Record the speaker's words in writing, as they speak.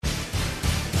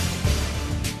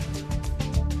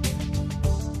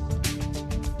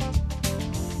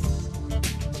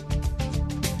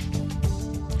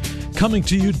Coming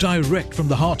to you direct from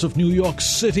the heart of New York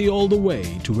City all the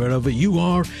way to wherever you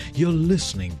are, you're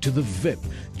listening to the VIP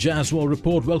Jazzwall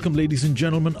Report. Welcome, ladies and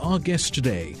gentlemen. Our guest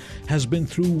today has been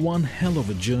through one hell of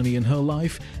a journey in her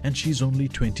life, and she's only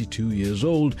 22 years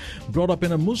old. Brought up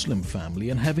in a Muslim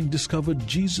family and having discovered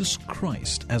Jesus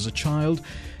Christ as a child,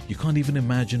 you can't even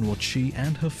imagine what she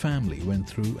and her family went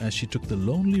through as she took the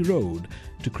lonely road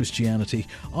to Christianity.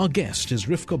 Our guest is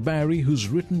Rifka Barry, who's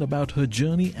written about her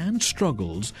journey and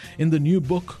struggles in the new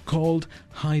book called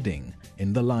Hiding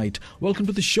in the Light. Welcome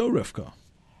to the show, Rifka.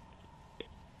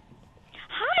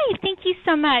 Hi, thank you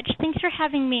so much. Thanks for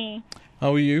having me.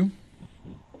 How are you?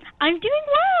 I'm doing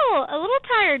well. A little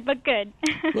tired, but good.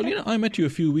 Well, I met you a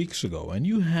few weeks ago, and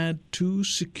you had 2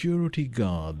 security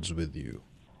guards with you.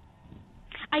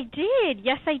 I did.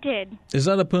 Yes, I did. Is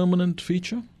that a permanent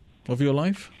feature of your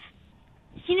life?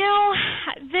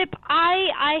 Vip,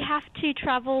 I have to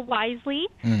travel wisely.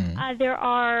 There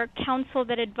are counsel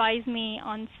that advise me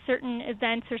on certain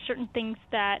events or certain things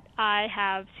that I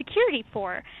have security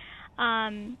for.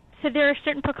 So there are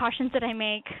certain precautions that I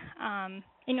make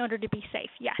in order to be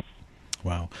safe, yes.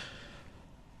 Wow.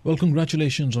 Well,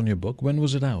 congratulations on your book. When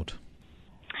was it out?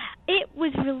 It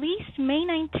was released May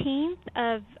 19th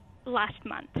of last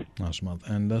month.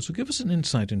 And so give us an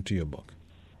insight into your book.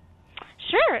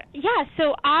 Sure. Yeah.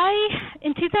 So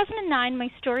in 2009, my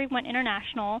story went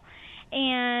international,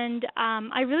 and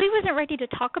I really wasn't ready to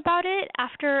talk about it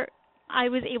after I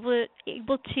was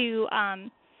able to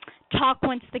talk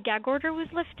once the gag order was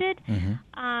lifted.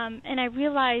 And I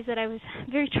realized that I was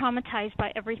very traumatized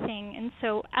by everything. And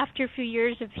so after a few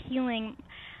years of healing,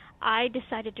 I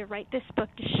decided to write this book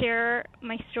to share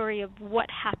my story of what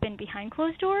happened behind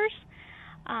closed doors.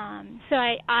 So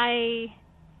I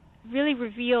really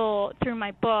reveal through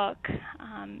my book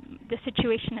the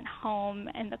situation at home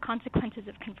and the consequences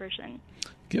of conversion.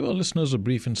 Give our listeners a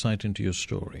brief insight into your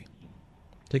story.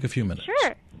 Take a few minutes.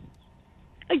 Sure.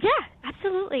 Yeah,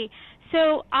 absolutely.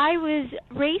 So I was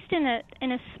raised in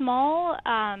a small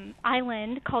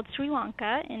island called Sri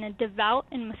Lanka in a devout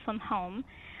and Muslim home.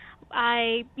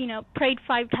 I, prayed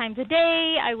 5 times a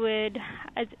day. I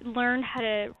learned how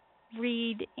to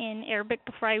read in Arabic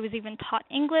before I was even taught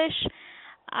English.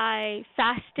 I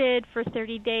fasted for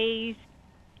 30 days,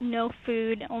 no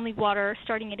food, only water,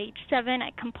 starting at age 7.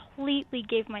 I completely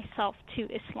gave myself to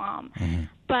Islam.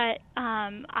 But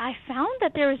I found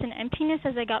that there was an emptiness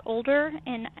as I got older,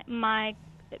 and my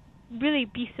really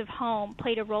abusive home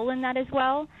played a role in that as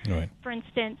well. Right. For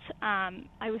instance,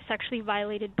 I was sexually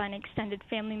violated by an extended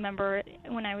family member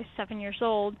when I was 7 years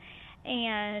old,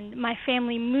 and my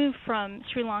family moved from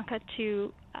Sri Lanka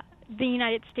to the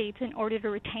United States in order to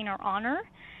retain our honor,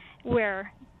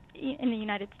 where in the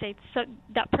United States, so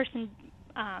that person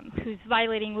who's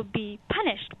violating would be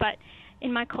punished, but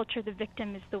in my culture, the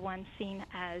victim is the one seen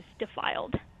as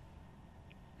defiled.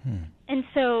 And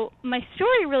so my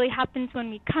story really happens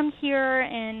when we come here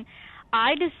and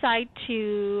I decide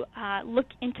to look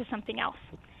into something else.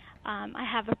 I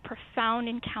have a profound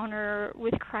encounter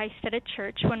with Christ at a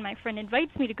church when my friend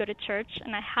invites me to go to church,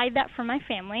 and I hide that from my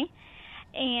family.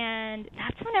 And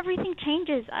that's when everything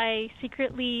changes. I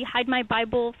secretly hide my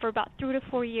Bible for about 3 to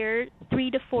 4 years,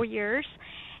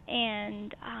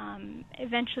 and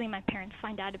eventually my parents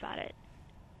find out about it.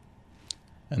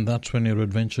 And that's when your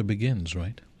adventure begins,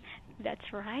 right?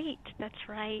 That's right.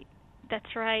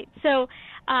 So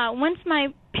once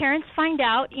my parents find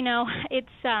out,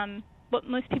 it's what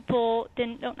most people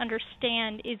don't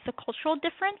understand is the cultural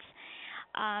difference.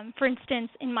 For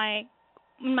instance, in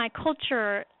my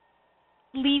culture,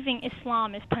 leaving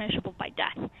Islam is punishable by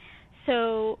death.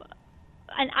 So,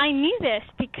 and I knew this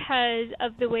because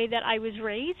of the way that I was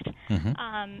raised.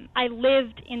 I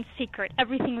lived in secret.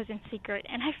 Everything was in secret.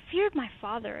 And I feared my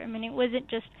father. I mean, it wasn't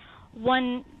just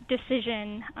one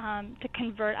decision to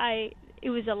convert. It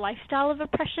was a lifestyle of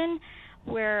oppression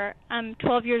where I'm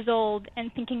 12 years old and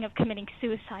thinking of committing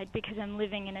suicide because I'm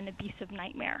living in an abusive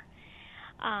nightmare.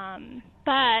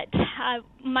 But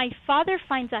my father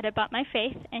finds out about my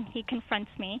faith, and he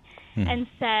confronts me and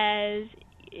says,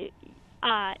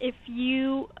 if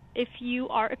you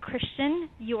are a Christian,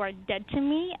 you are dead to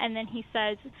me. And then he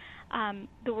says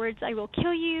the words, I will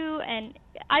kill you. And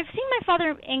I've seen my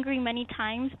father angry many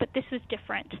times, but this was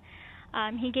different.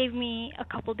 He gave me a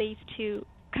couple days to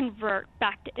convert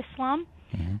back to Islam,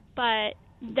 but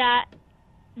that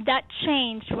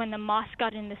changed when the mosque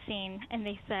got in the scene, and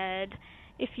they said,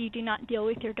 if you do not deal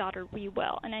with your daughter, we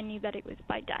will. And I knew that it was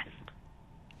by death.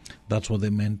 That's what they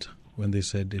meant when they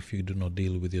said, if you do not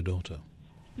deal with your daughter?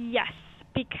 Yes,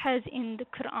 because in the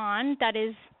Quran, that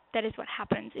is what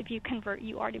happens. If you convert,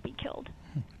 you are to be killed.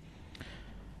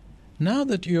 Now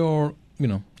that you're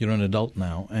an adult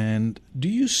now, and do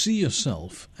you see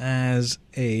yourself as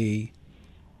a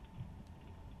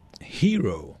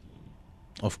hero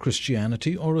of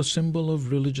Christianity or a symbol of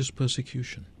religious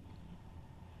persecution?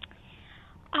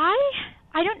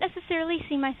 I don't necessarily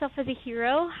see myself as a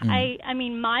hero. I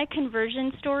mean, my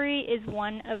conversion story is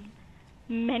one of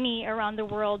many around the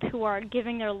world who are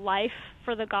giving their life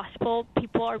for the gospel.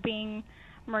 People are being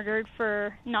murdered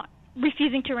for not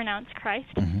refusing to renounce Christ.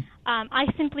 I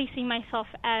simply see myself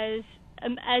as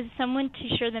someone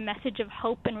to share the message of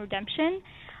hope and redemption.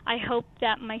 I hope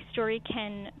that my story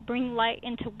can bring light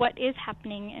into what is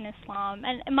happening in Islam.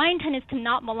 And my intent is to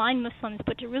not malign Muslims,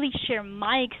 but to really share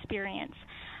my experience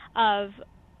of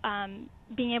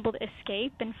being able to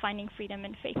escape and finding freedom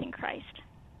and faith in Christ.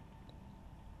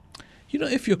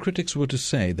 If your critics were to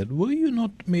say that, were you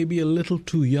not maybe a little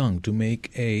too young to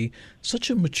make such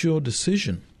a mature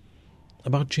decision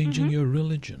about changing your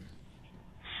religion?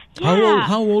 Yeah.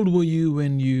 How old were you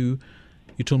when you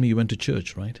told me you went to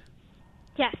church, right?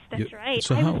 Yes, that's right.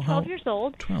 So I was 12 years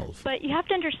old. 12. But you have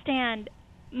to understand,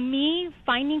 me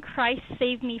finding Christ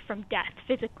saved me from death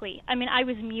physically. I mean, I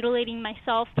was mutilating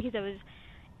myself because I was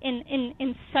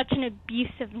in such an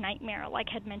abusive nightmare, like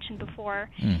I had mentioned before.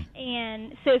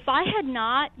 And so if I had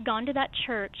not gone to that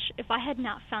church, if I had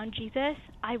not found Jesus,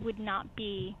 I would not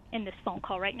be in this phone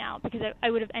call right now, because I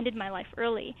would have ended my life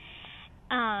early.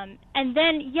 And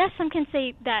then, yes, some can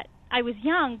say that I was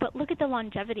young, but look at the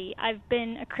longevity. I've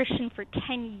been a Christian for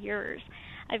 10 years.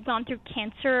 I've gone through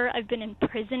cancer. I've been in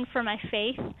prison for my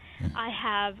faith. I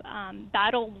have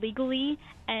battled legally,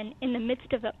 and in the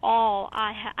midst of it all,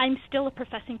 I'm still a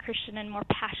professing Christian and more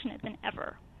passionate than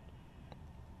ever.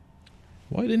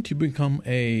 Why didn't you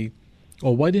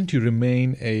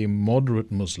remain a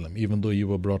moderate Muslim, even though you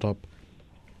were brought up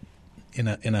in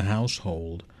a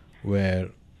household where,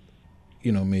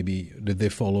 maybe did they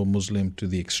follow Islam to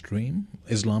the extreme?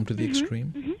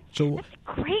 So that's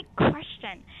a great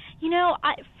question.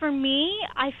 For me,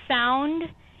 I found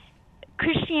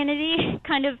Christianity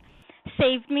kind of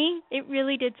saved me. It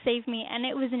really did save me, and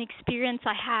it was an experience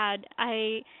I had.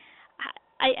 I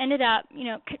ended up,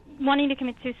 wanting to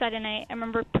commit suicide, and I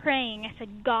remember praying. I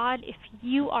said, God, if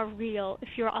you are real, if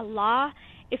you're Allah,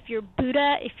 if you're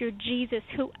Buddha, if you're Jesus,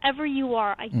 whoever you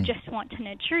are, I just want to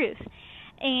know truth.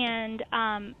 And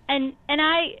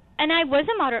I was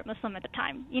a moderate Muslim at the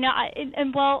time.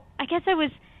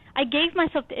 I gave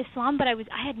myself to Islam, but I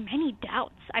had many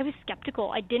doubts. I was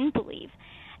skeptical. I didn't believe.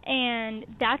 And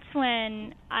that's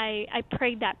when I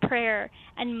prayed that prayer,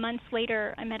 and months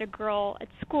later I met a girl at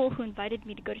school who invited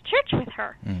me to go to church with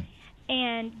her.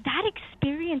 And that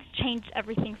experience changed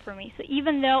everything for me. So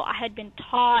even though I had been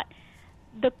taught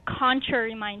the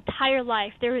contrary my entire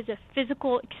life, there was a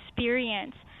physical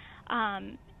experience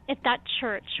at that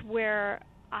church where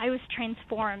I was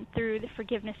transformed through the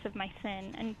forgiveness of my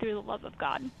sin and through the love of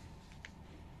God.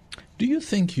 Do you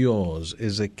think yours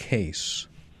is a case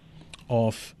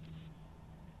of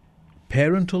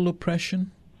parental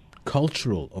oppression,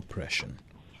 cultural oppression,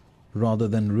 rather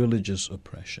than religious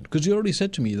oppression? Because you already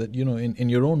said to me that, in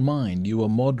your own mind, you were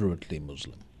moderately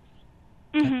Muslim.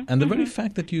 And the very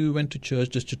fact that you went to church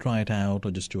just to try it out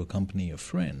or just to accompany a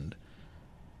friend,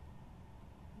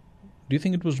 do you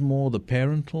think it was more the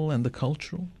parental and the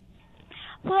cultural?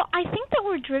 Well, I think that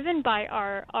we're driven by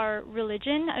our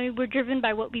religion. I mean, we're driven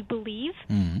by what we believe,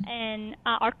 and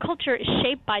our culture is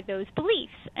shaped by those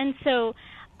beliefs. And so,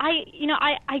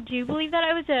 I do believe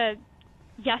that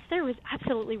yes, there was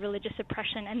absolutely religious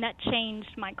oppression, and that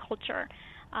changed my culture.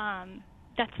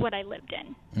 That's what I lived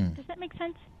in. Does that make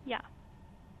sense? Yeah.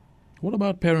 What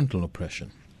about parental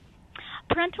oppression?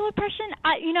 Parental oppression,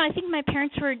 I think my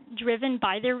parents were driven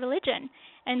by their religion.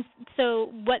 And so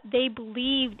what they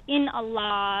believed in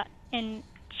Allah and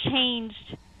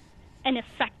changed and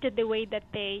affected the way that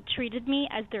they treated me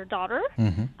as their daughter,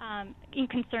 in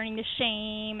concerning the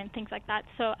shame and things like that.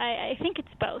 So I think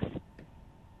it's both.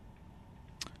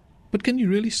 But can you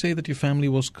really say that your family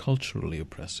was culturally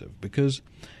oppressive? Because,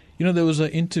 there was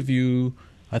an interview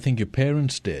I think your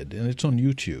parents did, and it's on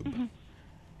YouTube.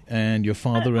 And your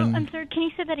father I'm sorry, can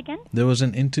you say that again? There was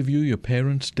an interview your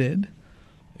parents did,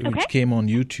 which came on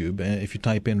YouTube, if you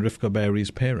type in Rifka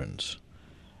Barry's parents.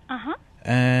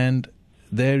 And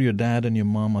there your dad and your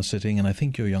mom are sitting, and I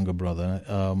think your younger brother.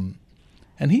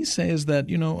 And he says that,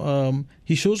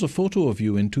 he shows a photo of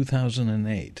you in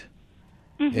 2008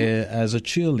 as a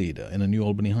cheerleader in a New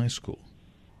Albany high school.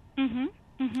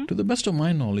 To the best of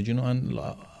my knowledge, and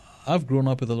I've grown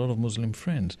up with a lot of Muslim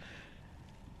friends,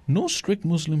 no strict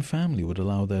Muslim family would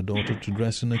allow their daughter to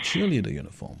dress in a cheerleader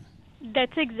uniform.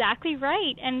 That's exactly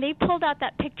right. And they pulled out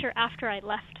that picture after I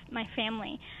left my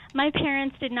family. My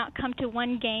parents did not come to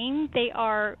one game. We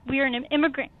are an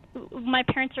immigrant. My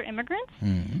parents are immigrants,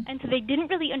 and so they didn't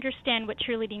really understand what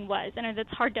cheerleading was. I know that's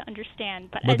hard to understand,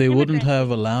 but they wouldn't have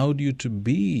allowed you to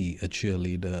be a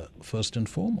cheerleader first and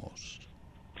foremost.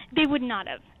 They would not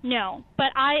have, no.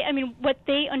 But I mean, what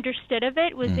they understood of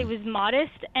it was it was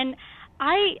modest, and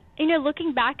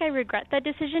looking back, I regret that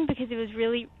decision because it was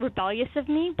really rebellious of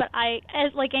me. But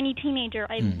as like any teenager,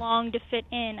 I longed to fit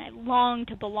in. I longed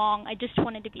to belong. I just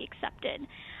wanted to be accepted.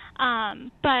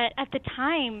 But at the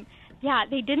time, yeah,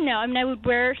 they didn't know. I mean, I would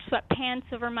wear sweatpants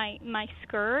over my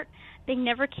skirt. They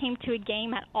never came to a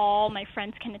game at all. My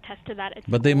friends can attest to that.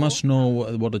 But they must know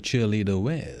what a cheerleader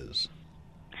wears.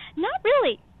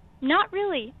 Not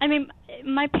really. I mean,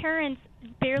 my parents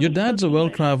barely. Your dad's a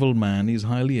well-traveled man. He's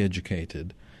highly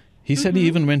educated. He said he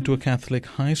even went to a Catholic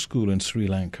high school in Sri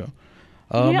Lanka,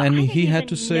 and he had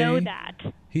to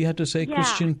say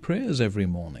Christian prayers every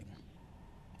morning,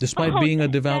 despite being a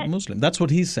devout Muslim. That's what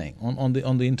he's saying on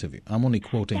the interview. I'm only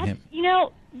quoting him.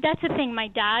 That's the thing. My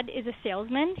dad is a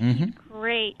salesman. He's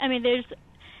great. I mean,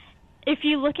 if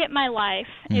you look at my life,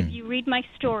 if you read my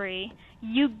story,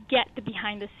 you get the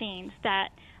behind the scenes that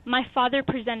my father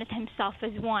presented himself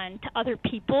as one to other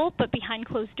people, but behind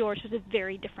closed doors was a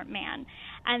very different man.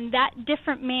 And that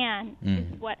different man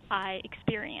is what I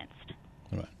experienced.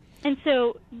 Right. And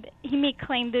so he may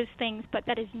claim those things, but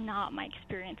that is not my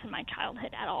experience in my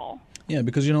childhood at all. Yeah,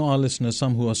 because, our listeners,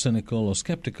 some who are cynical or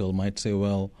skeptical might say,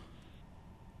 well,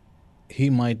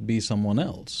 he might be someone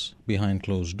else behind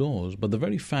closed doors, but the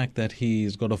very fact that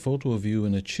he's got a photo of you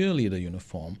in a cheerleader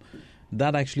uniform,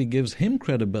 that actually gives him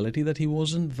credibility that he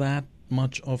wasn't that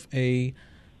much of a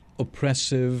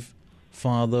oppressive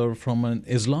father from an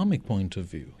Islamic point of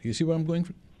view. You see where I'm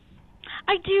going?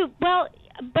 I do. Well,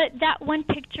 but that one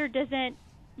picture doesn't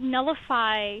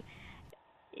nullify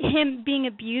him being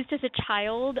abused as a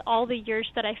child all the years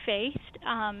that I faced.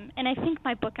 And I think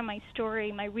my book and my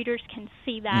story, my readers can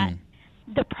see that,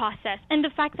 the process. And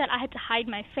the fact that I had to hide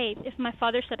my faith. If my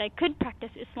father said I could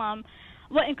practice Islam,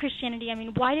 what in Christianity, I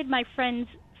mean, why did my friends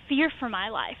fear for my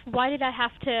life? Why did I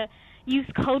have to use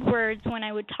code words when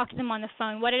I would talk to them on the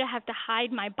phone? Why did I have to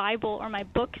hide my Bible or my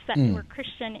books that were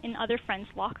Christian in other friends'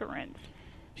 locker rooms?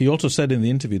 He also said in the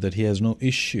interview that he has no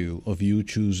issue of you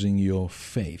choosing your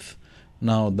faith.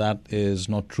 Now, that is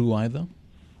not true either?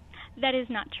 That is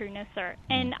not true, no, sir.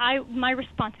 And my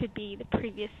response would be the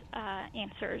previous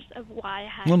answers of why I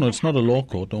had... No, it's not a law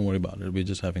court. Don't worry about it. We're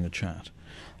just having a chat.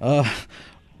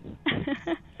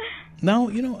 Now,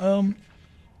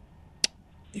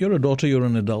 you're a daughter, you're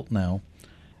an adult now,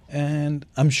 and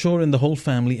I'm sure in the whole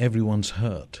family everyone's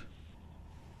hurt.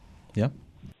 Yeah?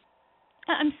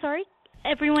 I'm sorry?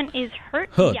 Everyone is hurt?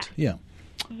 Hurt, yeah.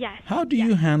 Yes. How do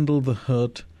you handle the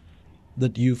hurt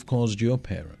that you've caused your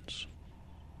parents?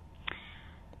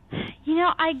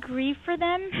 I grieve for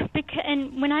them,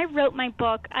 and when I wrote my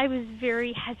book, I was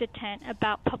very hesitant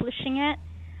about publishing it.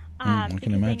 I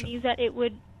can imagine. I knew that it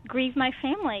would grieve my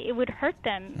family. It would hurt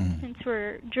them since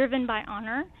we're driven by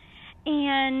honor.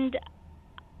 And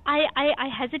I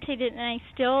hesitated, and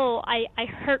I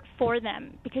hurt for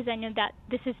them because I know that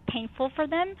this is painful for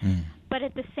them. But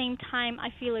at the same time, I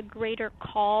feel a greater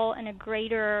call and a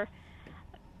greater...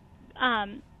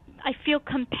 I feel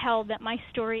compelled that my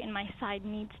story and my side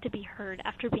needs to be heard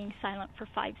after being silent for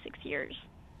 5-6 years.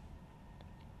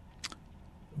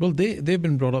 Well, they've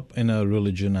been brought up in a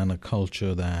religion and a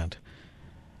culture that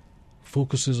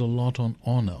focuses a lot on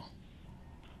honor.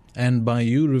 And by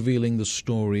you revealing the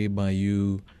story, by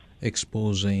you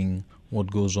exposing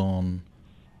what goes on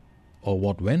or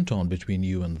what went on between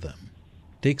you and them,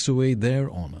 takes away their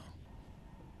honor.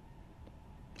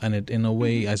 And it, in a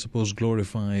way, I suppose,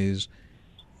 glorifies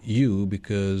you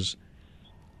because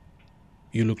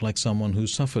you look like someone who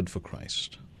suffered for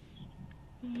Christ.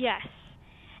 Yes.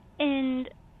 And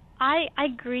I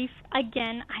grieve,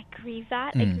 again, I grieve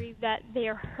that. I grieve that they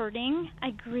are hurting.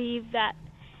 I grieve that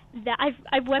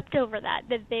I've wept over that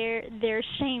there's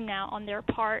shame now on their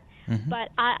part. But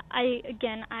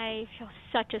I feel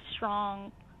such a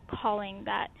strong calling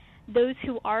that those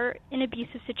who are in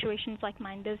abusive situations like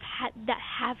mine, those that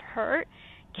have hurt,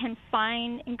 can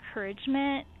find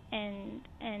encouragement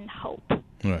and hope.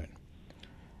 Right.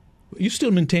 You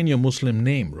still maintain your Muslim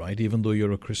name, right, even though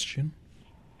you're a Christian?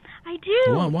 I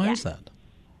do. Why is that?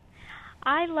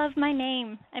 I love my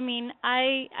name. I mean,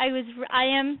 I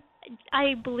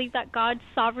believe that God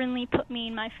sovereignly put me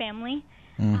in my family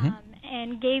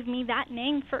and gave me that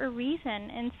name for a reason.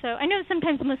 And so I know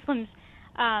sometimes Muslims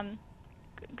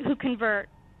who convert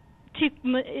to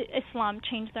Islam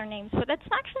change their names, but that's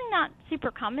actually not super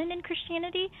common in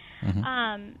Christianity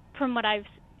from what I've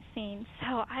seen.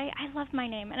 So I love my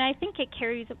name, and I think it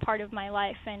carries a part of my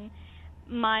life, and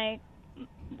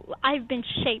I've been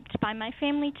shaped by my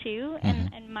family too,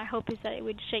 and my hope is that it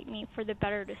would shape me for the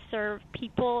better to serve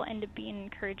people and to be an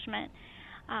encouragement.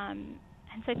 And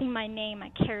so I think my name, I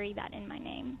carry that in my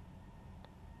name.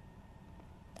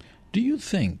 Do you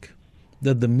think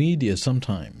that the media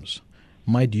sometimes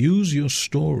might use your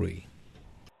story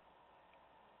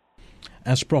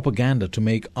as propaganda to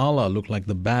make Allah look like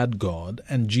the bad God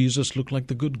and Jesus look like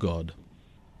the good God?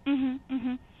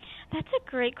 That's a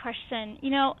great question.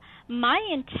 You know, my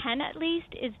intent at least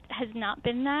has not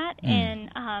been that.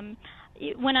 And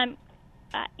when I'm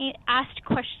asked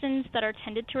questions that are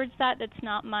tended towards that, that's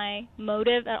not my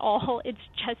motive at all. It's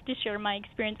just to share my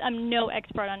experience. I'm no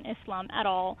expert on Islam at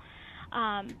all.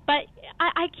 But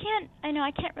I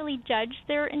can't really judge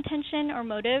their intention or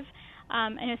motive. I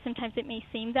know sometimes it may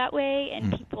seem that way,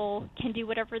 and people can do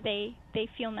whatever they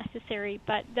feel necessary,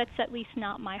 but that's at least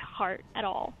not my heart at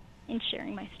all in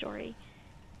sharing my story.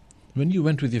 When you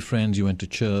went with your friends, you went to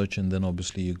church, and then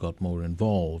obviously you got more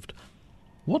involved.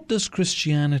 What does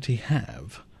Christianity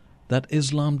have that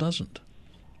Islam doesn't?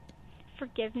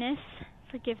 Forgiveness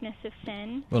of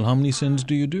sin. Well, how many sins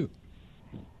do you do?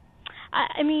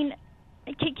 I mean,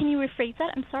 can you rephrase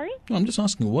that? I'm sorry? No, I'm just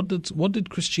asking, what did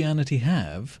Christianity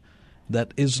have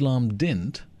that Islam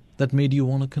didn't that made you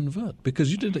want to convert?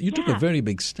 Because you took a very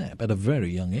big step at a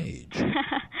very young age.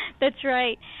 That's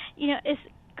right. You know,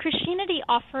 Christianity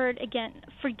offered, again,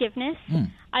 forgiveness.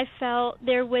 I felt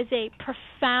there was a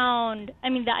profound,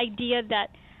 the idea that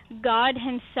God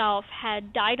himself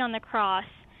had died on the cross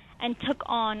and took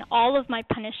on all of my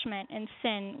punishment and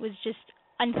sin was just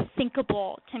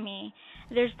unthinkable to me.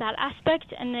 There's that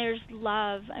aspect, and there's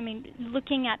love. I mean,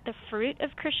 looking at the fruit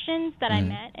of Christians that I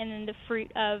met, and then the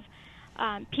fruit of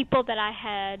people that I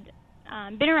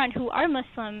had been around who are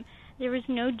Muslim, there was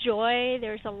no joy.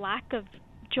 There was a lack of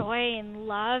joy and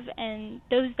love, and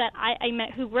those that I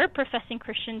met who were professing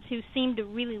Christians who seemed to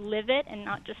really live it and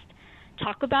not just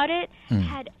talk about it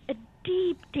had a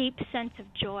deep, deep sense of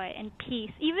joy and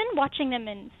peace, even watching them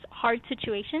in hard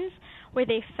situations where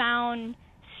they found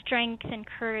strength and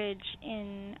courage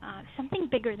in something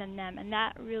bigger than them, and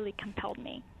that really compelled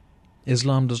me.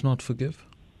 Islam does not forgive?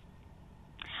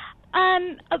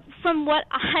 From what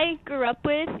I grew up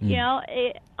with,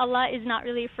 Allah is not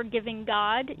really a forgiving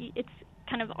God. It's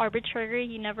kind of arbitrary.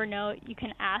 You never know. You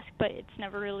can ask, but it's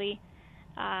never really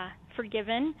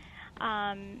forgiven.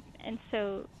 And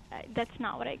so that's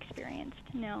not what I experienced,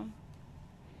 no.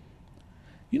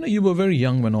 You know, you were very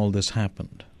young when all this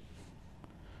happened.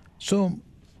 So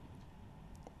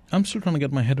I'm still trying to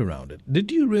get my head around it.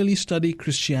 Did you really study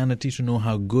Christianity to know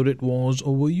how good it was,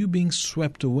 or were you being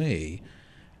swept away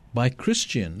by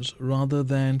Christians rather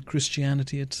than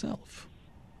Christianity itself?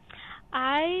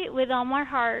 I, with all my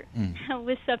heart,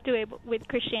 was swept away with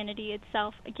Christianity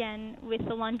itself, again, with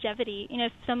the longevity. You know,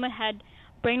 if someone had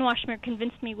brainwashed me or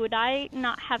convinced me, would I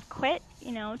not have quit,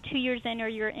 2 years in or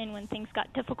a year in when things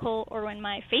got difficult or when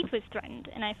my faith was threatened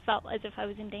and I felt as if I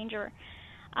was in danger?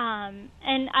 And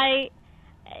I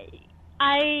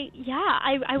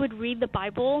would read the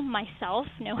Bible myself.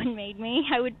 No one made me.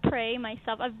 I would pray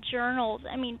myself. I've journaled,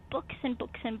 books and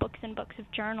books and books and books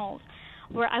of journals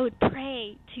where I would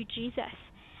pray to Jesus.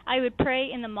 I would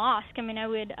pray in the mosque. I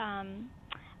would,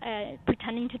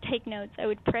 pretending to take notes, I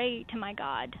would pray to my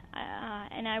God.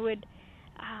 And I would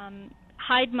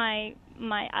hide my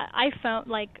iPhone,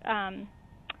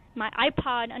 my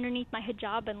iPod underneath my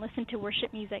hijab and listen to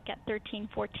worship music at 13,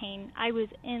 14. I was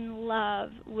in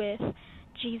love with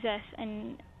Jesus,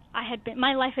 and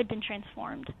my life had been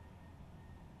transformed.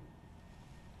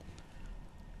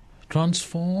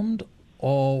 Transformed,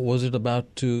 or was it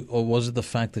the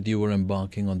fact that you were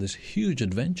embarking on this huge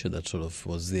adventure that sort of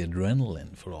was the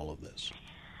adrenaline for all of this?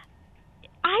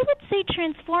 I would say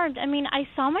transformed. I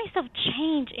saw myself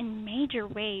change in major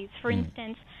ways. For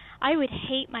instance, I would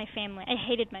hate my family. I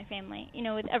hated my family,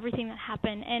 with everything that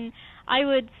happened. And I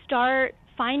would start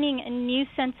finding a new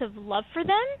sense of love for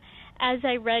them as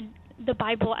I read the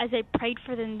Bible, as I prayed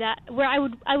for them, where I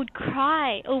would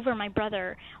cry over my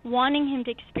brother, wanting him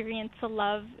to experience the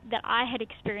love that I had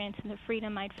experienced and the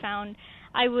freedom I'd found.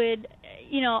 I would,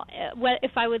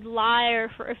 if I would lie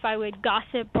or if I would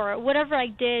gossip or whatever I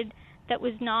did that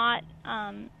was not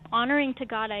honoring to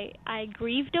God, I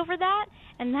grieved over that,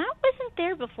 and that wasn't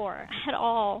there before at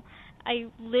all. I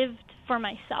lived for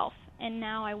myself, and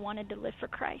now I wanted to live for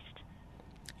Christ.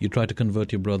 You tried to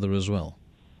convert your brother as well?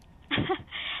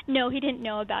 No, he didn't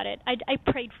know about it. I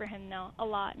prayed for him, though, a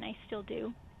lot, and I still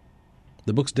do.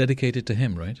 The book's dedicated to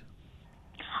him, right?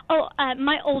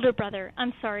 My older brother.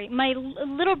 I'm sorry. My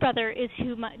little brother is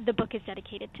who the book is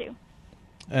dedicated to.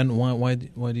 And why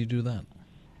do you do that?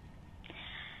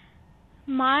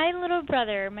 My little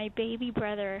brother, my baby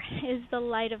brother, is the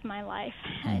light of my life.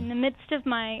 In the midst of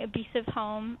my abusive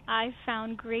home, I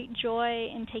found great joy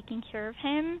in taking care of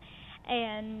him,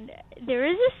 and there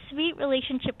is a sweet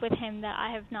relationship with him that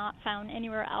I have not found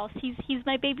anywhere else. He's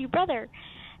my baby brother,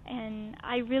 and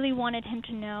I really wanted him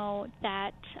to know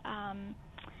that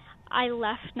I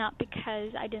left not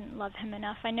because I didn't love him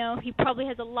enough. I know he probably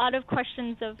has a lot of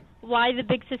questions of why the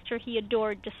big sister he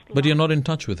adored just left. But you're not in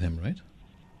touch with him, right?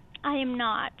 I am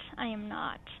not.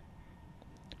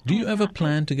 Do you ever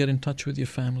plan to get in touch with your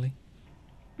family?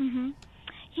 Mhm.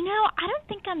 I don't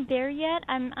think I'm there yet.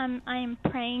 I am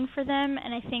praying for them,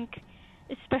 and I think,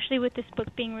 especially with this book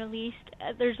being released,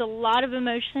 there's a lot of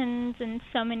emotions and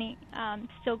so many,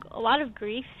 still a lot of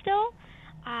grief still,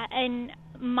 and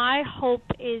my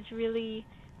hope is really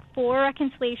for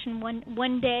reconciliation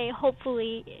one day,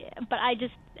 hopefully. But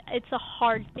it's a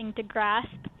hard thing to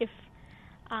grasp if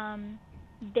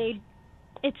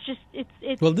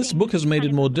Well, this book has made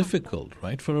it more difficult,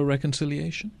 right, for a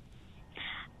reconciliation?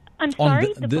 I'm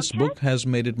sorry? This book has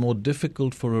made it more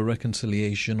difficult for a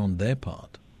reconciliation on their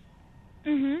part.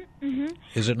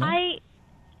 Is it not? I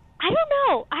don't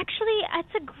know. Actually,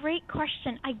 that's a great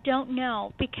question. I don't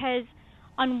know, because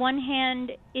on one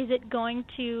hand, is it going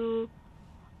to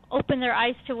open their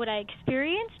eyes to what I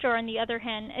experienced, or on the other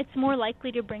hand, it's more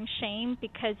likely to bring shame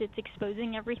because it's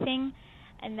exposing everything,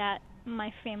 and that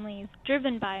my family is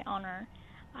driven by honor.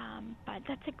 But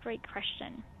that's a great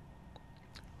question.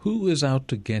 Who is out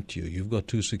to get you? You've got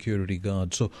 2 security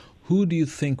guards. So who do you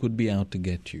think would be out to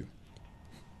get you?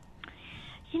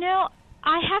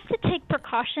 I have to take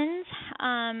precautions.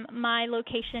 My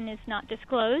location is not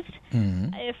disclosed.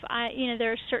 If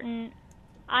there are certain,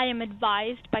 I am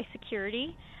advised by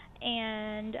security,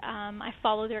 and I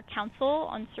follow their counsel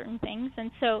on certain things.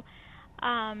 And so,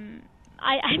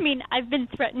 I've been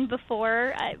threatened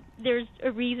before. There's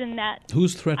a reason that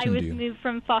who's threatened you? I was moved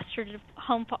from foster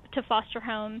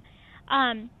home.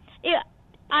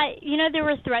 There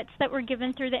were threats that were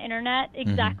given through the internet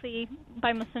exactly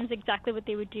by Muslims, exactly what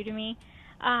they would do to me.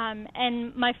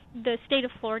 And the state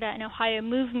of Florida and Ohio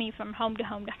moved me from home to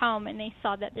home to home, and they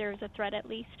saw that there was a threat at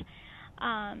least.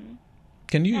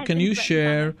 Can you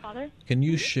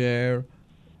share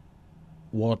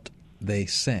what they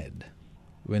said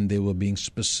when they were being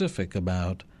specific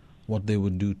about what they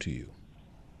would do to you?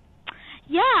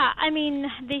 Yeah,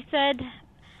 they said,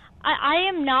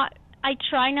 I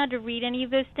try not to read any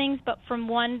of those things, but from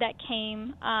one that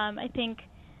came, I think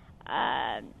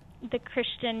the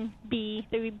Christian the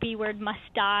B word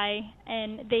must die,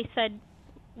 and they said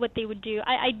what they would do.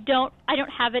 I don't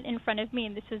have it in front of me,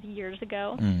 and this was years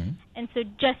ago. And so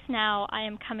just now I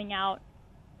am coming out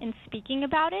and speaking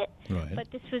about it. Right.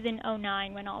 But this was in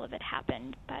 2009 when all of it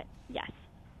happened. But yes.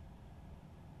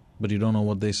 But you don't know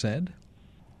what they said?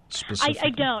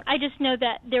 I don't. I just know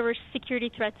that there were security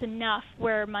threats enough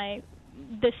where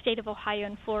the state of Ohio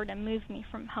and Florida moved me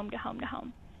from home to home to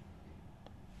home.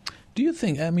 Do you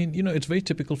think, it's very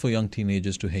typical for young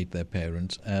teenagers to hate their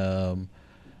parents. But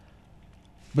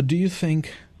do you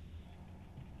think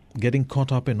getting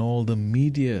caught up in all the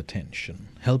media attention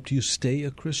helped you stay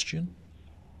a Christian?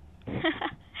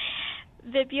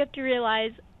 Vip, you have to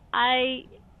realize I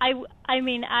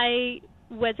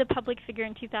was a public figure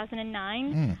in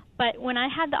 2009, but when I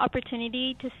had the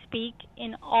opportunity to speak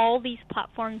in all these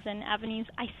platforms and avenues,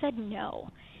 I said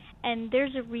no. And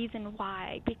there's a reason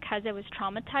why, because I was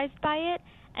traumatized by it,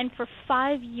 and for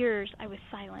 5 years I was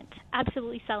silent,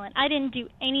 absolutely silent. I didn't do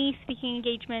any speaking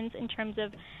engagements in terms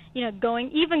of,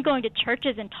 going to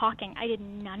churches and talking. I did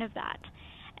none of that.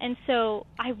 And so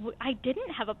I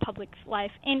didn't have a public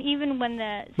life. And even when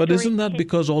But isn't that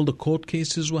because all the court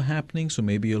cases were happening, so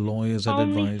maybe your lawyers had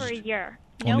advised? Only for a year.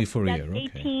 Only for a year,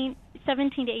 okay.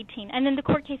 17 to 18. And then the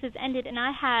court cases ended, and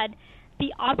I had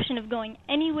the option of going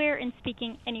anywhere and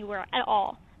speaking anywhere at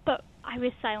all. But I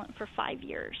was silent for 5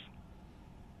 years.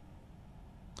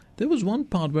 There was one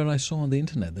part where I saw on the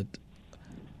internet that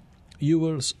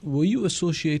were you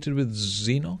associated with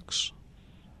Xenox?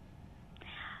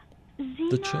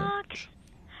 The church?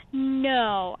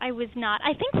 No, I was not.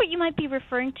 I think what you might be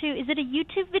referring to, is it a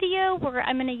YouTube video where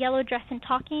I'm in a yellow dress and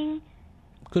talking?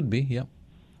 Could be, yeah.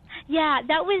 Yeah,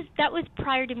 that was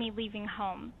prior to me leaving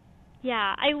home.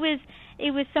 Yeah, it was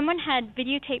someone had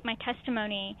videotaped my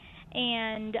testimony,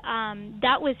 and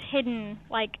that was hidden,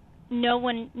 like no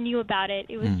one knew about it.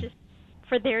 It was just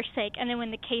for their sake. And then when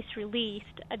the case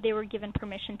released, they were given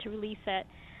permission to release it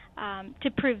to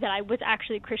prove that I was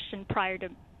actually a Christian prior to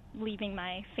leaving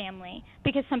my family,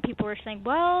 because some people were saying,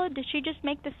 well, did she just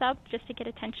make this up just to get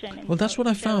attention? And well, that's what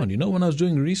I found. When I was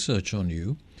doing research on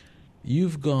you,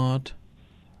 you've got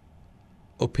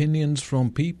opinions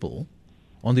from people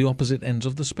on the opposite ends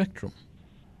of the spectrum.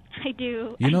 I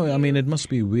do. I mean, it must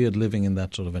be weird living in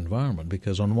that sort of environment,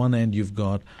 because on one end you've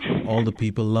got all the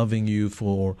people loving you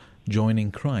for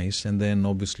joining Christ, and then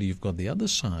obviously you've got the other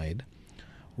side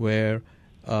where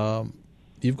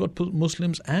you've got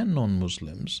Muslims and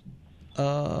non-Muslims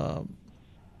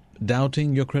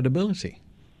doubting your credibility.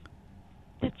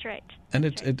 That's right. And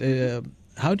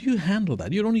how do you handle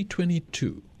that? You're only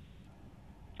 22.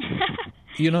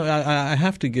 I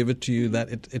have to give it to you that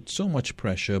it's so much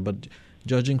pressure, but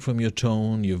judging from your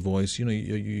tone, your voice,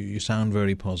 you sound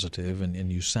very positive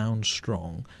and you sound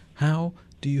strong. How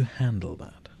do you handle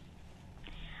that?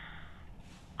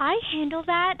 I handle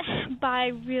that by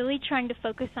really trying to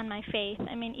focus on my faith.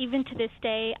 I mean, even to this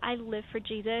day, I live for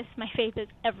Jesus. My faith is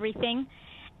everything.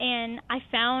 And I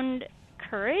found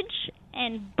courage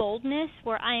and boldness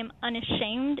where I am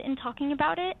unashamed in talking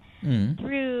about it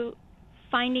through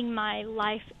finding my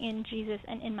life in Jesus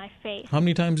and in my faith. How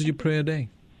many times do you pray a day?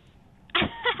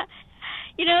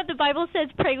 The Bible says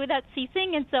pray without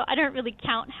ceasing, and so I don't really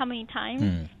count how many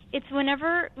times. It's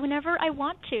whenever I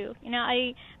want to.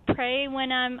 I pray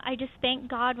when I just thank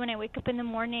God when I wake up in the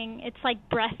morning. It's like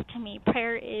breath to me.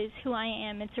 Prayer is who I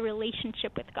am. It's a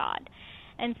relationship with God.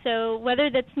 And so whether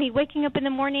that's me waking up in the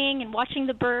morning and watching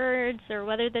the birds, or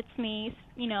whether that's me,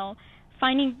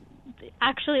 finding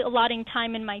actually allotting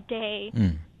time in my day,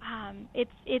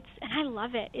 it's and I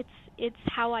love it. It's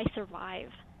how I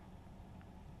survive.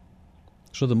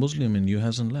 So the Muslim in you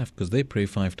hasn't left, because they pray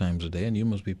 5 times a day, and you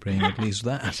must be praying at least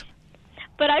that.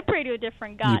 But I pray to a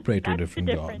different God. You pray to a different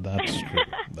God. That's true.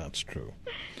 That's true.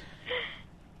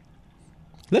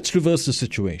 Let's reverse the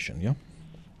situation, yeah?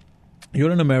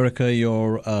 You're in America.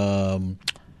 You're a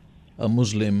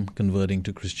Muslim converting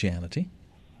to Christianity.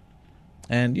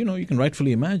 And, you can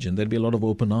rightfully imagine there'd be a lot of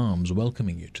open arms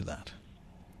welcoming you to that.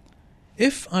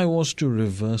 If I was to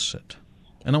reverse it,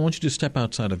 and I want you to step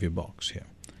outside of your box here.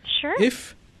 Sure.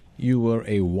 If you were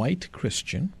a white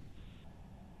Christian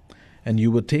and you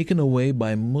were taken away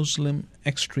by Muslim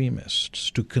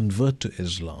extremists to convert to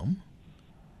Islam,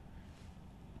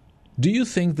 do you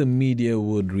think the media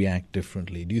would react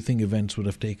differently? Do you think events would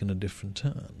have taken a different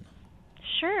turn?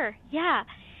 Sure, yeah.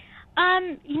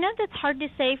 That's hard to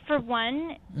say, for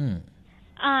one,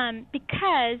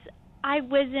 because I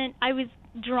was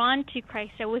drawn to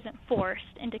Christ. I wasn't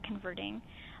forced into converting.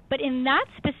 But in that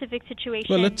specific situation...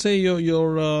 Well, let's say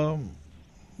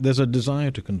there's a desire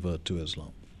to convert to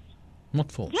Islam. Not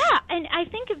forced. Yeah, and I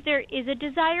think if there is a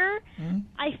desire,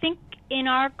 I think in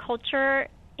our culture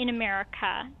in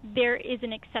America, there is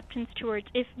an acceptance towards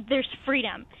if there's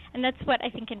freedom. And that's what I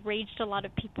think enraged a lot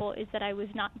of people, is that I was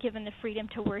not given the freedom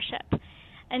to worship.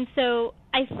 And so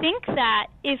I think that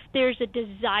if there's a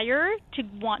desire to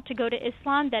want to go to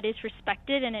Islam, that is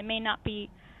respected, and it may not be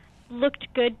looked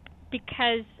good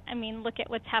because, look at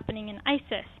what's happening in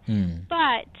ISIS.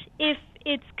 But if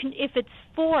it's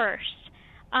forced,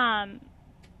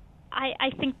 I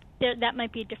think that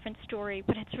might be a different story,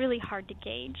 but it's really hard to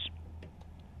gauge.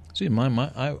 See,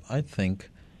 I think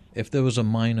if there was a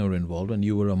minor involved, and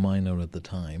you were a minor at the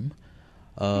time,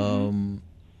 and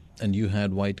you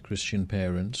had white Christian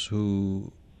parents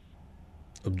who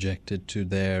objected to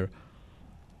their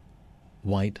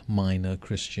white minor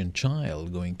Christian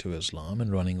child going to Islam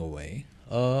and running away,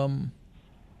 I'm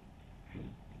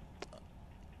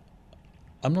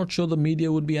not sure the media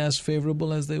would be as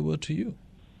favorable as they were to you.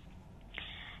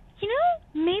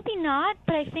 Maybe not,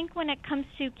 but I think when it comes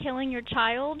to killing your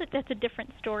child, that's a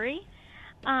different story.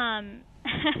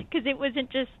 Because it wasn't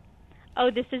just,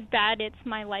 oh, this is bad, it's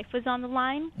my life was on the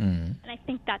line. And I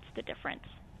think that's the difference.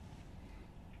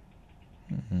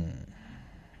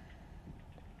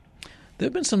 There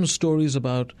have been some stories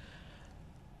about,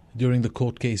 during the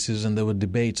court cases, and there were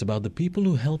debates about the people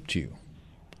who helped you.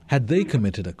 Had they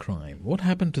committed a crime? What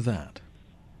happened to that?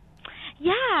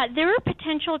 Yeah, there were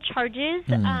potential charges.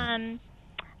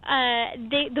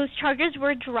 Those charges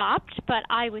were dropped, but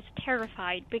I was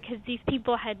terrified because these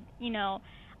people had,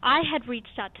 I had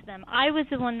reached out to them. I was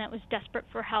the one that was desperate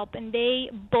for help, and they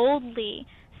boldly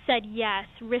said yes,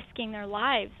 risking their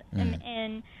lives.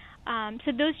 And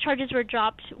so those charges were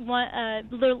dropped.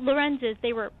 Lorenz's,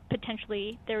 there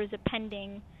was a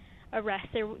pending arrest.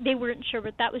 They weren't sure,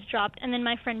 but that was dropped. And then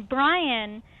my friend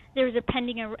Brian, there was a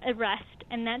pending arrest,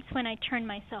 and that's when I turned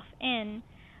myself in.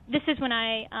 This is when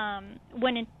I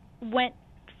went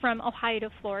from Ohio to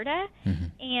Florida,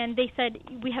 and they said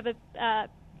we have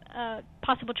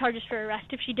possible charges for arrest.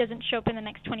 If she doesn't show up in the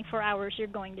next 24 hours, you're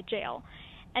going to jail.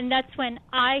 And that's when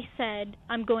I said,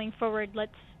 I'm going forward,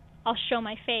 I'll show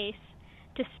my face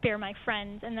to spare my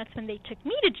friends. And that's when they took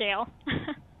me to jail.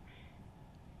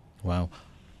 Wow.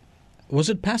 Was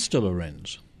it Pastor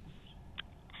Lorenz?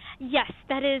 Yes,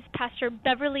 that is Pastor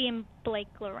Beverly and Blake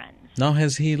Lorenz. Now,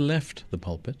 has he left the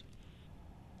pulpit?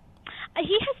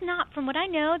 He has not. From what I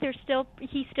know,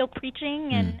 he's still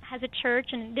preaching and has a church,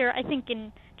 and they're, I think,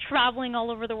 traveling all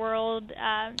over the world.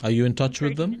 Are you in touch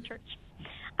with them?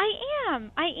 I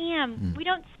am. We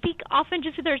don't speak often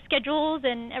just with our schedules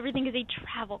and everything, because they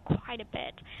travel quite a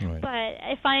bit. Right. But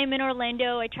if I am in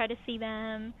Orlando, I try to see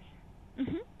them.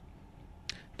 Mm-hmm.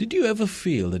 Did you ever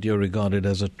feel that you're regarded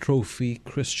as a trophy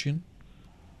Christian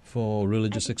for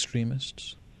religious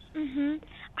extremists? Mm-hmm.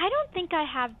 I don't think I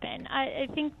have been. I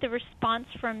think the response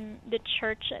from the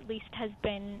church, at least, has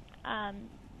been,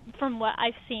 from what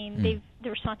I've seen, the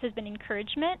response has been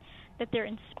encouragement, that they're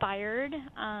inspired.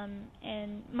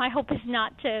 And my hope is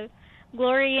not to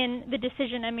glory in the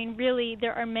decision. I mean, really,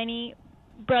 there are many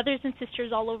brothers and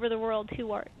sisters all over the world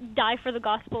who die for the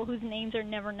gospel, whose names are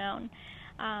never known.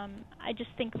 I just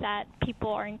think that people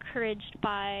are encouraged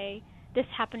by this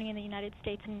happening in the United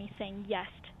States and me saying yes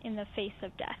in the face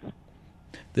of death.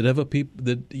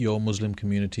 Did your Muslim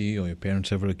community or your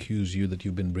parents ever accuse you that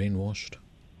you've been brainwashed?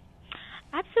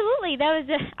 Absolutely.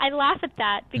 I laugh at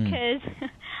that because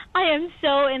I am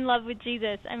so in love with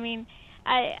Jesus. I mean,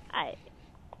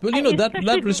 well,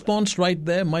 that response right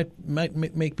there might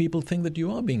make people think that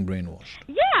you are being brainwashed.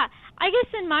 Yeah. I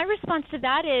guess then my response to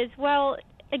that is, well,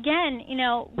 again,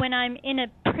 when I'm in a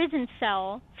prison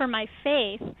cell for my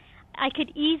faith, I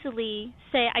could easily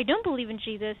say I don't believe in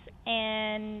Jesus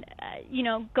and,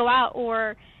 go out,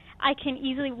 or I can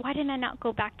easily, why didn't I not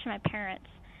go back to my parents?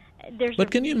 But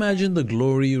can you imagine the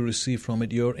glory you receive from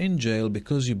it? You're in jail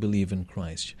because you believe in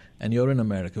Christ, and you're in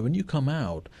America. When you come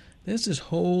out, there's this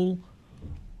whole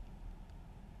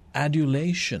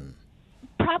adulation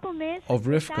problem is of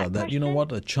Rivka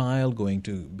that, a child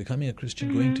becoming a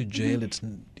Christian, going to jail, it's,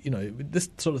 this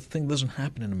sort of thing doesn't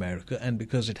happen in America, and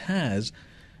because it has,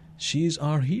 she's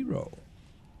our hero.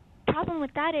 Problem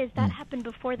with that is that happened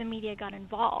before the media got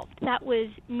involved. That was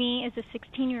me as a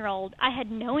 16-year-old. I had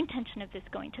no intention of this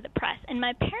going to the press, and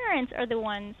my parents are the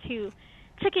ones who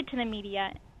took it to the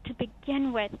media to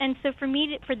begin with. And so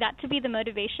for that to be the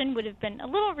motivation would have been a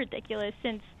little ridiculous,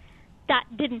 since that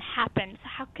didn't happen. So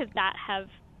how could that have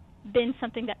been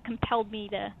something that compelled me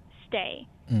to stay?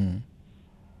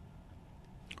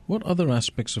 What other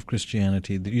aspects of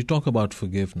Christianity? You talk about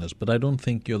forgiveness, but I don't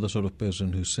think you're the sort of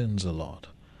person who sins a lot.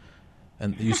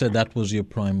 And you said that was your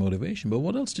prime motivation. But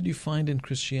what else did you find in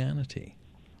Christianity?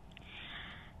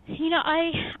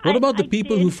 What about the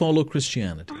people who follow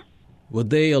Christianity? Were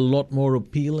they a lot more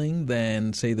appealing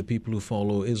than, say, the people who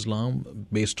follow Islam,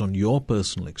 based on your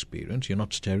personal experience? You're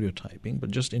not stereotyping, but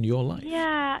just in your life.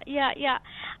 Yeah.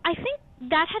 I think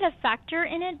that had a factor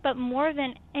in it, but more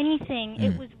than anything,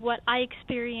 it was what I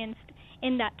experienced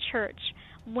in that church.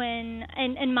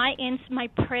 My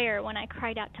prayer when I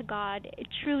cried out to God, it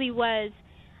truly was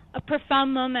a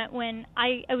profound moment when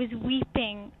I was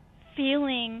weeping,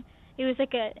 feeling. It was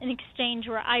like an exchange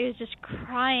where I was just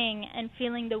crying and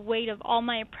feeling the weight of all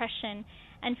my oppression,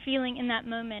 and feeling in that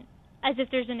moment as if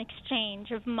there's an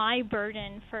exchange of my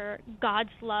burden for God's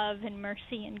love and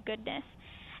mercy and goodness.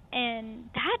 And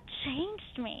that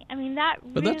changed me. I mean,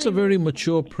 But that's a very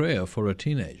mature prayer for a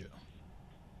teenager.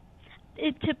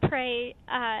 To pray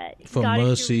for God,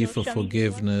 mercy, for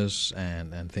forgiveness,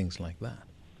 and things like that.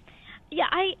 Yeah,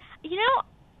 I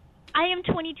am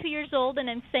 22 years old, and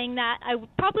I'm saying that. I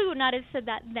probably would not have said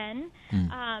that then,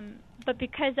 but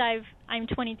because I'm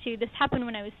 22, this happened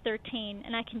when I was 13,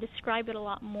 and I can describe it a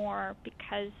lot more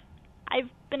because I've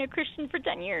been a Christian for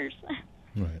 10 years.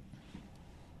 Right.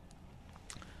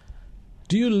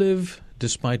 Do you live,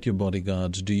 despite your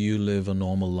bodyguards, do you live a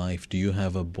normal life? Do you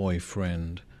have a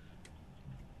boyfriend?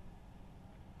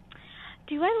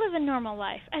 Do I live a normal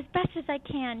life? As best as I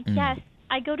can, yes.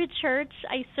 I go to church.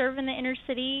 I serve in the inner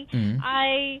city.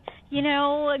 I,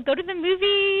 go to the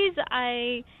movies.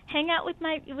 I hang out with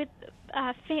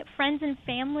friends and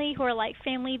family who are like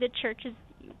family. The church is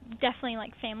definitely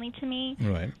like family to me.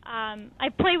 Right. I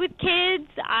play with kids.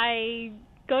 I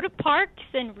go to parks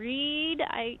and read.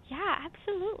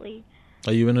 Absolutely.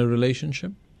 Are you in a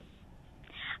relationship?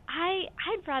 I'd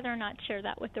rather not share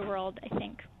that with the world, I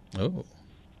think. Oh.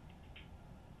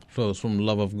 So from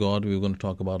love of God, we were going to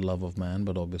talk about love of man,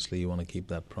 but obviously you want to keep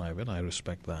that private. I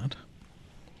respect that.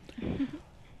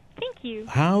 Thank you.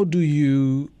 How do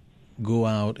you go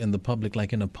out in the public,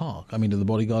 like in a park? I mean, do the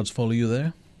bodyguards follow you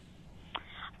there?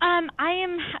 I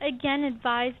am, again,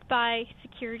 advised by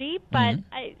security, but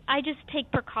I just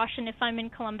take precaution. If I'm in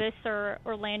Columbus or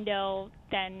Orlando,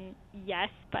 then yes,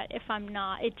 but if I'm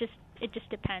not, it just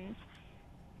depends.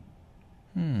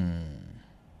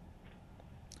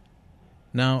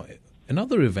 Now,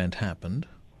 another event happened,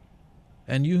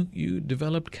 and you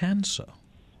developed cancer.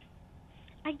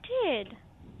 I did.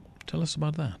 Tell us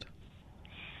about that.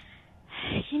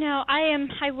 You know,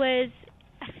 I was,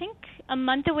 I think, a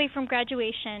month away from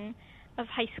graduation of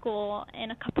high school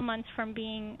and a couple months from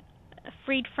being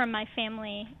freed from my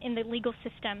family in the legal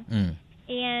system.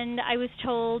 And I was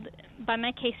told by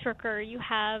my caseworker, you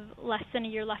have less than a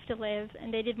year left to live.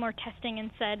 And they did more testing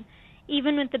and said,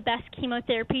 even with the best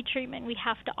chemotherapy treatment we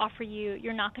have to offer you,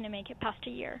 you're not going to make it past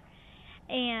a year.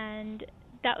 And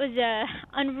that was a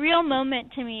unreal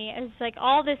moment to me. It was like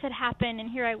all this had happened, and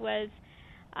here I was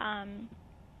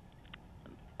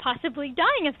possibly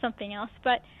dying of something else.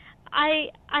 But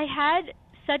I had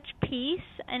such peace,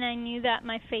 and I knew that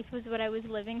my faith was what I was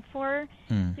living for.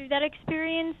 Through that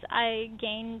experience, I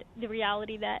gained the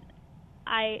reality that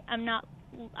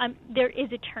there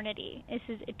is eternity. This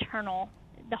is eternal,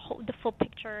 the full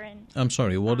picture. And I'm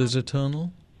sorry, what is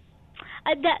eternal?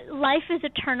 That life is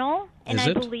eternal, and is I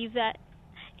it? believe that.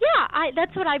 Yeah,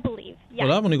 that's what I believe. Yeah.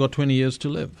 Well, I've only got 20 years to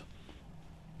live.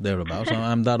 Thereabouts.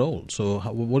 I'm that old. So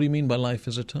what do you mean by life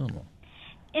is eternal?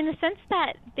 In the sense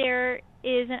that there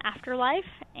is an afterlife,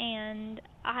 and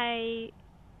I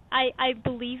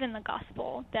believe in the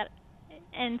gospel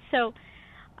and so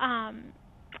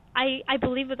I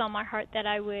believe with all my heart that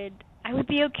I would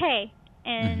be okay,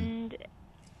 and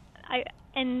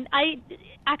I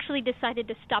actually decided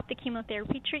to stop the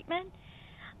chemotherapy treatment.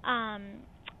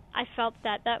 I felt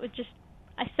that was just,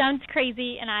 it sounds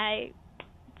crazy, and I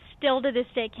still to this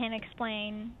day can't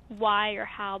explain why or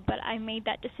how, but I made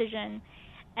that decision.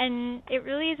 And it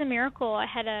really is a miracle. I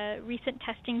had a recent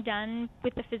testing done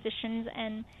with the physicians,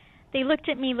 and they looked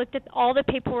at all the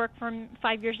paperwork from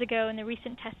 5 years ago and the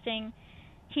recent testing.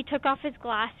 He took off his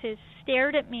glasses,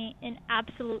 stared at me in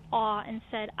absolute awe, and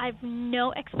said, I have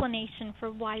no explanation for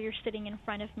why you're sitting in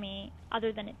front of me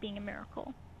other than it being a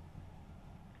miracle.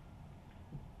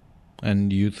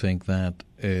 And you think that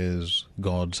is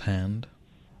God's hand?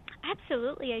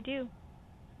 Absolutely, I do.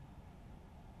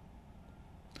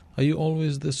 Are you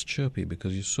always this chirpy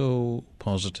because you're so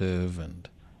positive and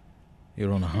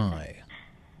you're on a high?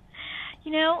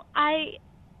 You know, I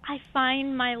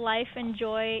find my life and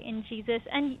joy in Jesus,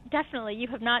 and definitely you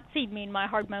have not seen me in my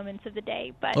hard moments of the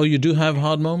day. But oh, you do have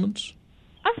hard moments?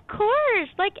 Of course,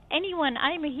 like anyone,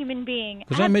 I'm a human being.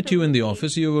 Because I met you in the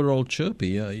office, you were all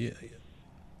chirpy.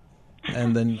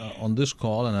 And then on this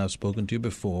call, and I've spoken to you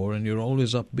before, and you're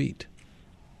always upbeat.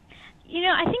 You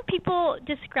know, I think people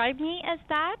describe me as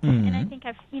that, and I think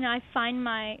I find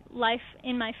my life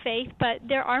in my faith. But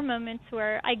there are moments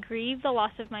where I grieve the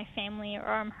loss of my family, or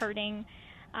I'm hurting,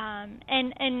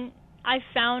 and I've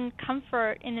found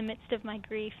comfort in the midst of my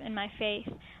grief and my faith.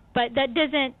 But that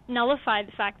doesn't nullify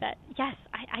the fact that yes,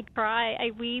 I cry,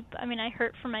 I weep. I mean, I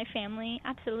hurt for my family.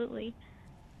 Absolutely.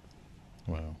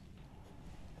 Wow.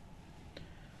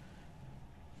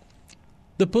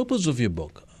 The purpose of your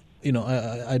book. You know,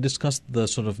 I discussed the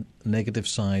sort of negative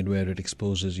side where it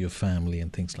exposes your family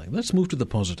and things like that. Let's move to the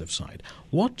positive side.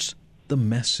 What's the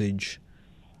message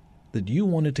that you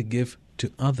wanted to give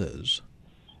to others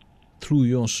through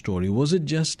your story? Was it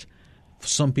just for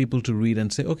some people to read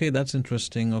and say, okay, that's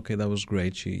interesting, okay, that was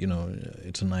great,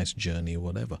 it's a nice journey,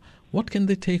 whatever. What can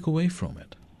they take away from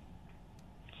it?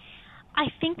 I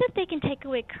think that they can take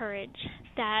away courage,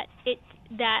 that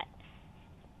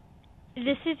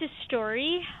this is a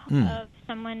story of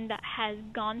someone that has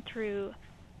gone through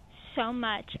so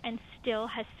much and still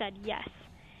has said yes.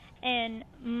 And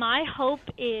my hope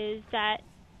is that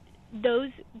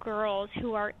those girls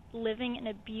who are living in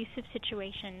abusive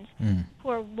situations, who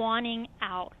are wanting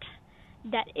out,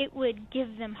 that it would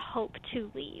give them hope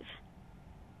to leave.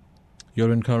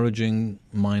 You're encouraging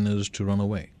minors to run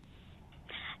away?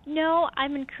 No,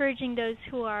 I'm encouraging those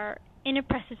who are in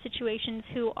oppressive situations,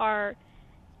 who are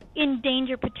in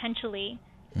danger potentially,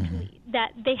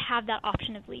 that they have that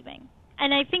option of leaving.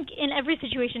 And I think in every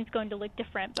situation it's going to look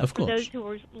different, but for those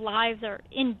whose lives are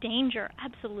in danger,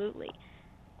 absolutely.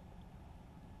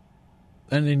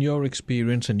 And in your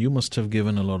experience, and you must have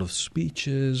given a lot of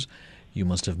speeches, you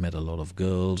must have met a lot of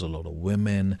girls, a lot of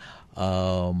women.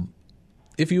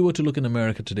 If you were to look in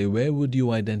America today, where would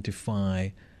you identify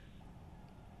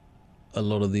a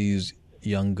lot of these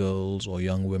young girls or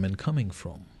young women coming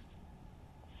from?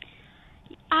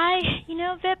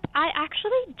 Vip, I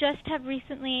actually just have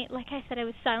recently, like I said, I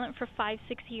was silent for 5-6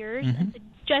 years. Mm-hmm. And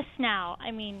just now,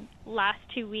 last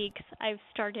 2 weeks, I've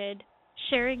started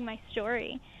sharing my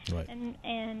story. Right.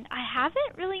 And I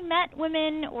haven't really met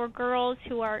women or girls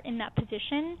who are in that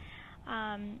position.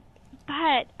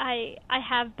 But I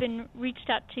have been reached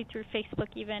out to through Facebook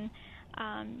even,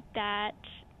 that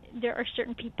there are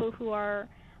certain people who are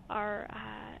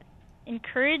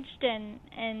encouraged,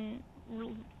 and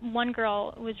one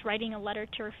girl was writing a letter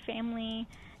to her family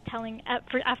telling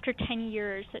after 10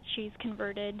 years that she's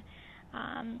converted.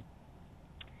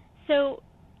 So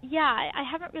yeah, I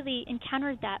haven't really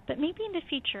encountered that, but maybe in the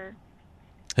future.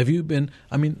 Have you been,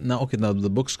 now the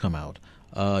book's come out.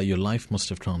 Your life must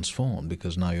have transformed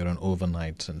because now you're an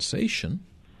overnight sensation.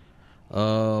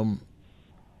 How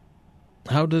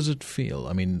does it feel?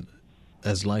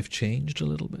 Has life changed a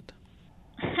little bit?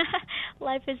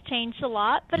 Life has changed a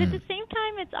lot, but at the same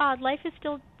time, it's odd. Life has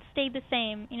still stayed the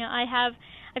same. I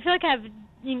feel like I have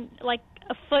like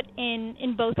a foot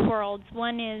in both worlds.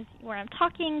 One is where I'm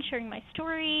talking, sharing my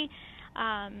story,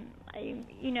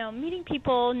 meeting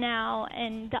people now,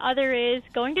 and the other is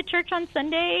going to church on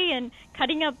Sunday and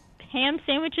cutting up ham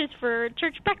sandwiches for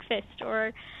church breakfast,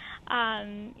 or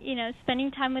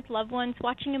spending time with loved ones,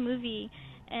 watching a movie.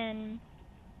 And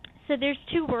so there's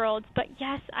two worlds, but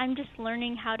yes, I'm just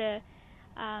learning how to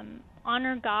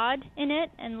honor God in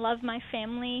it and love my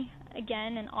family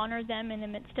again and honor them in the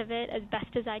midst of it as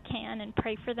best as I can and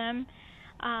pray for them.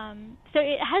 So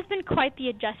it has been quite the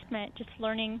adjustment, just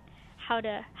learning how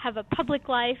to have a public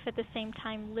life at the same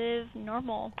time live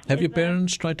normal. Have your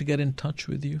parents tried to get in touch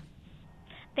with you?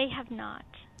 They have not.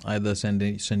 Either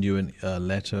send you a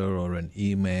letter or an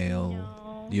email?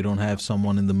 No. You don't have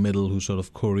someone in the middle who sort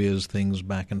of couriers things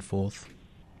back and forth?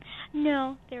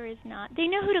 No, there is not. They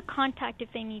know who to contact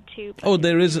if they need to. Oh,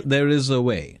 there is a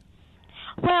way.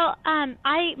 Well,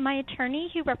 my attorney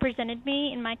who represented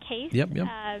me in my case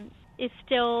is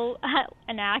still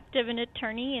an active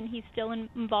attorney, and he's still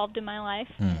involved in my life.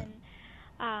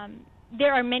 And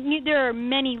there are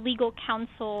many legal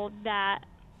counsel that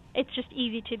it's just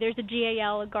easy to. There's a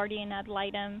GAL, a guardian ad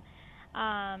litem,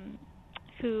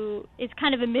 who is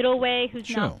kind of a middle way, who's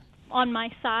not on my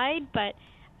side, but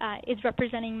is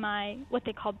representing my what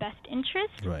they call best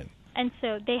interest. Right. And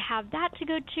so they have that to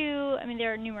go to.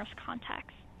 There are numerous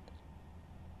contacts.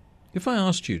 If I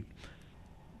asked you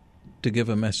to give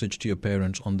a message to your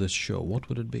parents on this show, what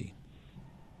would it be?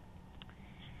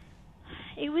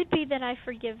 It would be that I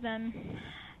forgive them.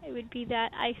 It would be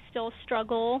that I still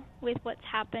struggle with what's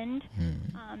happened,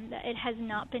 that it has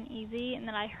not been easy, and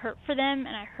that I hurt for them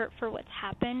and I hurt for what's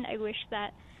happened. I wish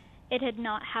that it had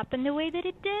not happened the way that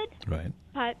it did. Right.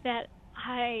 But that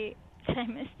I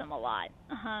miss them a lot.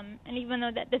 And even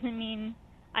though that doesn't mean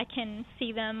I can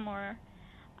see them,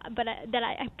 but that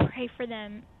I pray for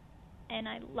them and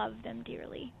I love them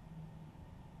dearly.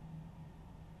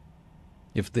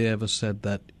 If they ever said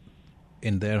that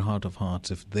in their heart of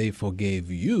hearts, if they forgave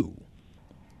you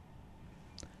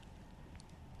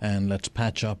and let's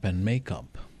patch up and make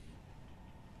up,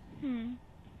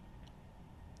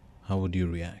 how would you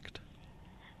react?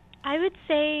 I would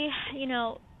say,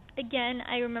 again,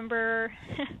 I remember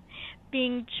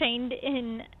being chained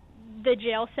in the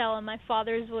jail cell and my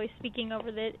father's voice speaking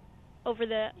over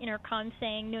the intercom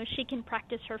saying, no, she can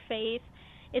practice her faith,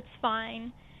 it's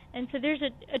fine. And so there's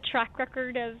a track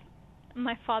record of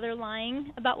my father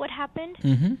lying about what happened.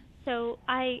 Mm-hmm. So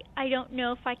I don't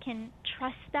know if I can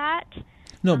trust that.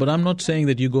 No, but I'm not saying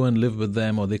that you go and live with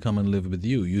them or they come and live with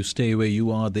you. You stay where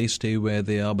you are, they stay where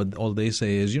they are, but all they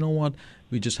say is, you know what,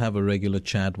 we just have a regular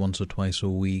chat once or twice a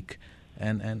week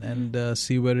and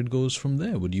see where it goes from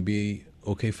there. Would you be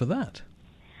okay for that?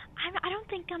 I don't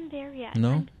think I'm there yet.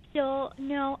 No? I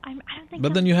don't think.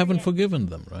 But then you haven't forgiven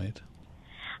them, right?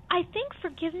 I think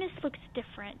forgiveness looks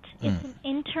different. It's an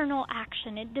internal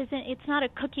action. It's not a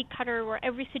cookie cutter where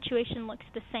every situation looks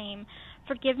the same.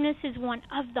 Forgiveness is one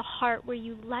of the heart where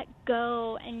you let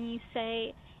go and you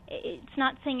say, it's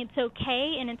not saying it's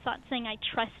okay and it's not saying I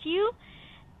trust you,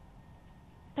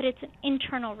 but it's an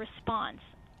internal response.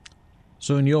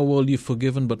 So in your world, you've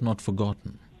forgiven but not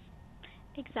forgotten.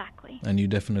 Exactly. And you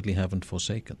definitely haven't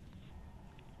forsaken.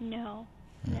 No.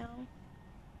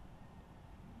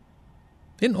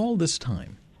 In all this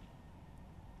time,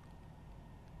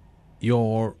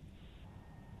 your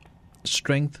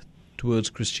strength towards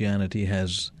Christianity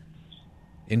has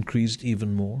increased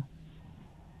even more?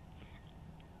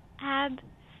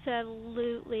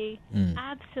 Absolutely.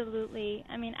 Absolutely.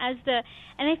 And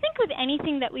I think with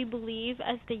anything that we believe,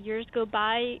 as the years go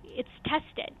by, it's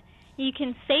tested. You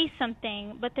can say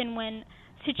something, but then when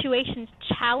situations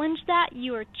challenge that,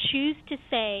 you choose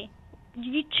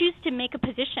to make a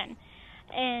position.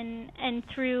 And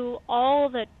through all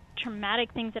the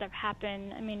traumatic things that have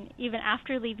happened, I mean, even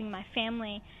after leaving my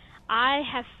family, I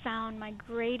have found my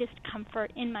greatest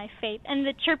comfort in my faith. And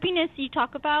the chirpiness you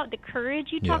talk about, the courage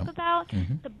you talk about,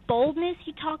 the boldness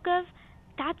you talk of,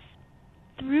 that's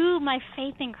through my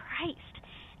faith in Christ.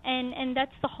 And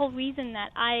that's the whole reason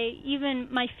that even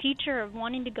my future of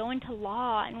wanting to go into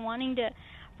law and wanting to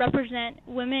represent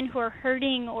women who are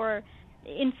hurting, or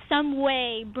in some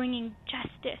way bringing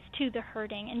justice to the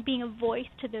hurting and being a voice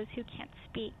to those who can't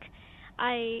speak.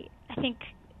 I think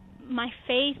my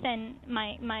faith and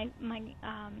my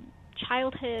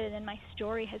childhood and my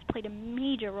story has played a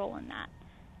major role in that.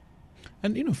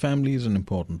 And, family is an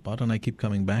important part, and I keep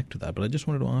coming back to that. But I just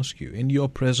wanted to ask you, in your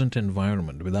present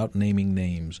environment, without naming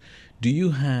names, do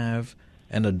you have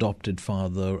an adopted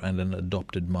father and an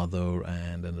adopted mother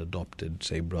and an adopted,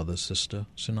 say, brother-sister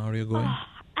scenario going? Oh,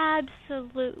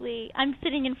 absolutely. I'm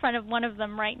sitting in front of one of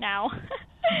them right now.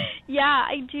 Yeah,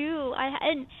 I do.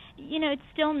 And it's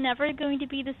still never going to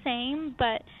be the same,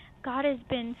 but God has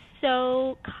been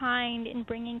so kind in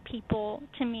bringing people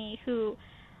to me who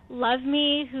love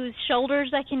me, whose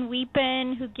shoulders I can weep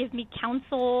in, who give me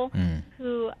counsel,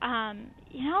 who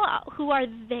are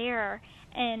there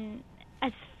and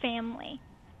as family.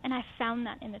 And I found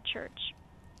that in the church.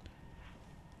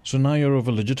 So now you're of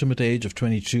a legitimate age of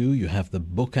 22. You have the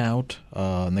book out.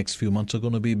 Next few months are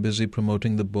going to be busy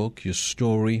promoting the book, your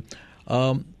story.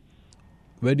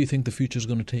 Where do you think the future is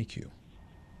going to take you?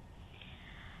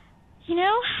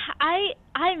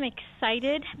 I'm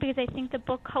excited because I think the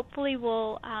book hopefully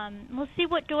we'll see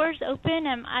what doors open.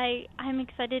 I'm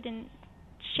excited in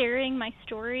sharing my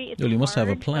story. You must have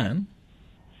a plan.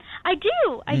 I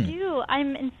do.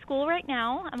 I'm in school right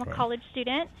now. I'm a college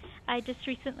student. I just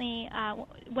recently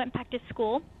went back to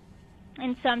school,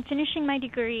 and so I'm finishing my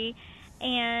degree,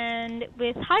 and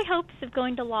with high hopes of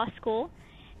going to law school,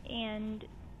 and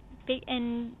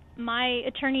my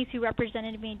attorneys who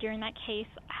represented me during that case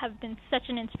have been such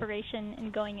an inspiration in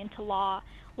going into law,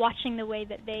 watching the way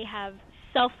that they have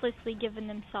selflessly given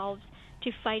themselves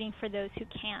to fighting for those who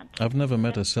can't. I've never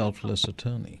met a selfless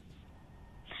attorney.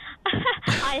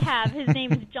 I have. His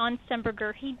name is John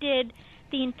Stemberger. He did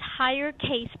the entire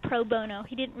case pro bono.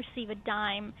 He didn't receive a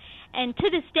dime. And to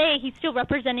this day, he's still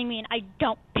representing me, and I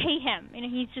don't pay him.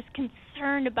 He's just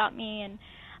concerned about me.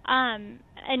 And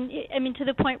to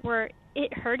the point where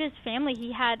it hurt his family.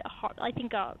 He had, a heart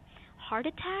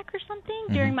attack or something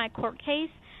during my court case.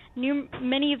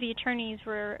 Many of the attorneys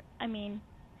were,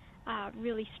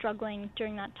 really struggling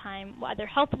during that time, either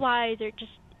health-wise or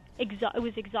just it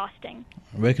was exhausting.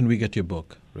 Where can we get your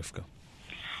book, Rivka?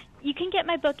 You can get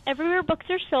my book everywhere books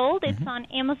are sold. It's on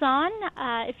Amazon.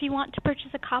 If you want to purchase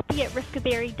a copy at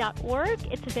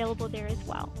rivkaberry.org, it's available there as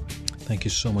well. Thank you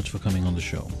so much for coming on the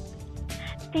show.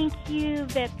 Thank you,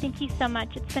 Vip. Thank you so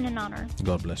much. It's been an honor.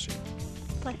 God bless you.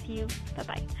 Bless you.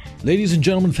 Bye-bye. Ladies and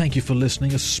gentlemen, thank you for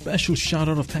listening. A special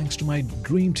shout-out of thanks to my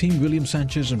dream team, William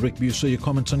Sanchez and Rick Buser. Your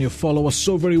comments and your follow are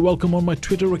so very welcome on my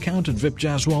Twitter account at Vip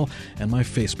Jaswal and my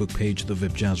Facebook page, The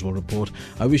Vip Jaswal Report.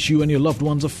 I wish you and your loved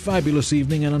ones a fabulous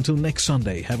evening, and until next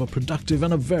Sunday, have a productive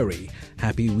and a very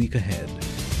happy week ahead.